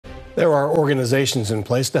There are organizations in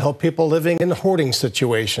place to help people living in hoarding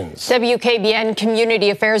situations. WKBN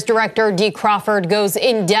Community Affairs Director Dee Crawford goes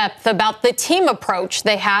in depth about the team approach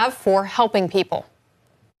they have for helping people.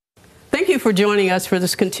 Thank you for joining us for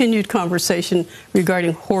this continued conversation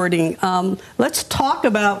regarding hoarding. Let's talk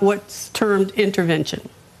about what's termed intervention.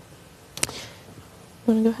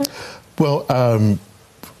 Want to go ahead? Well,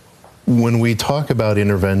 when we talk about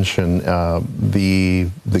intervention,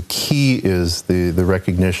 the key is the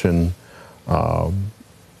recognition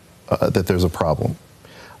that there's a problem.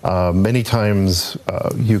 Many times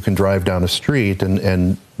you can drive down a street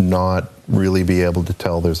and not really be able to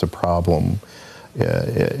tell there's a problem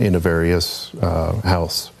in a various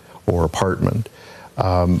house or apartment.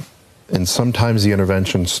 And sometimes the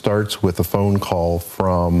intervention starts with a phone call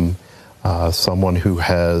from someone who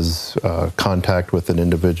has contact with an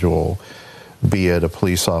individual, be it a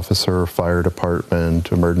police officer, fire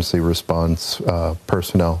department, emergency response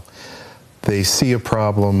personnel. They see a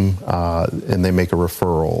problem and they make a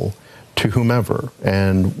referral to whomever.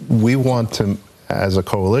 And we want to, as a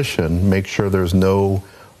coalition, make sure there's no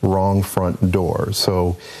wrong front door.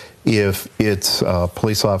 So if it's a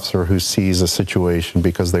police officer who sees a situation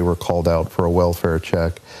because they were called out for a welfare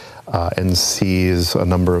check and sees a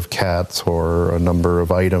number of cats or a number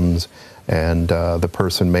of items and the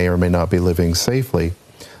person may or may not be living safely,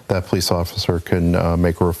 that police officer can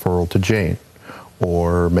make a referral to Jane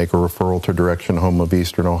or make a referral to Direction Home of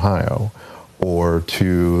Eastern Ohio or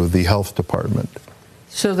to the health department.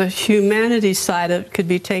 So the humanities side of it could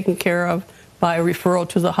be taken care of by a referral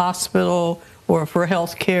to the hospital or for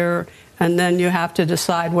health care, and then you have to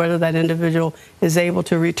decide whether that individual is able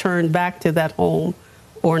to return back to that home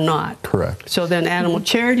or not. Correct. So then Animal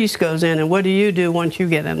Charities goes in, and what do you do once you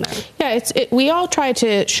get in there? Yeah, we all try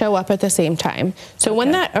to show up at the same time. So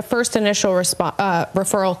when that first initial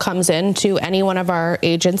referral comes in to any one of our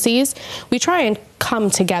agencies, we try and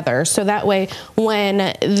come together. So that way,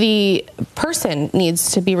 when the person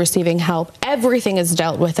needs to be receiving help, everything is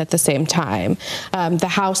dealt with at the same time. The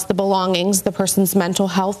house, the belongings, the person's mental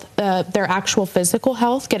health, their actual physical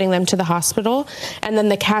health, getting them to the hospital, and then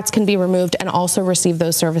the cats can be removed and also receive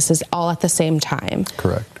those services all at the same time.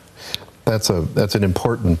 Correct. That's an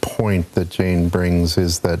important point that Jane brings,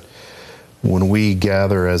 is that when we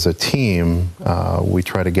gather as a team, we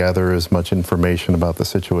try to gather as much information about the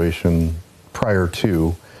situation prior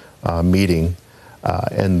to meeting,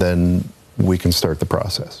 and then we can start the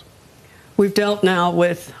process. We've dealt now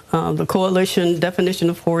with the coalition definition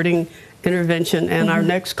of hoarding intervention, and our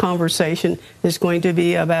next conversation is going to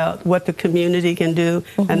be about what the community can do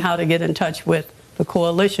and how to get in touch with the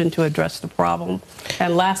coalition to address the problem.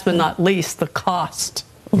 And last but not least, the cost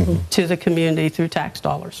to the community through tax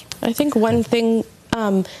dollars. I think one thing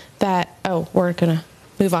we're going to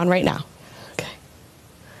move on right now.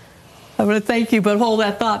 I'm going to thank you, but hold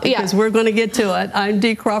that thought because we're going to get to it. I'm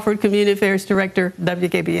Dee Crawford, Community Affairs Director,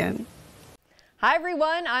 WKBN. Hi,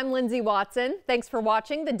 everyone. I'm Lindsay Watson. Thanks for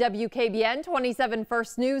watching the WKBN 27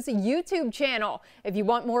 First News YouTube channel. If you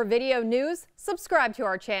want more video news, subscribe to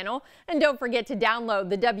our channel. And don't forget to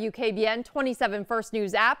download the WKBN 27 First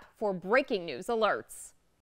News app for breaking news alerts.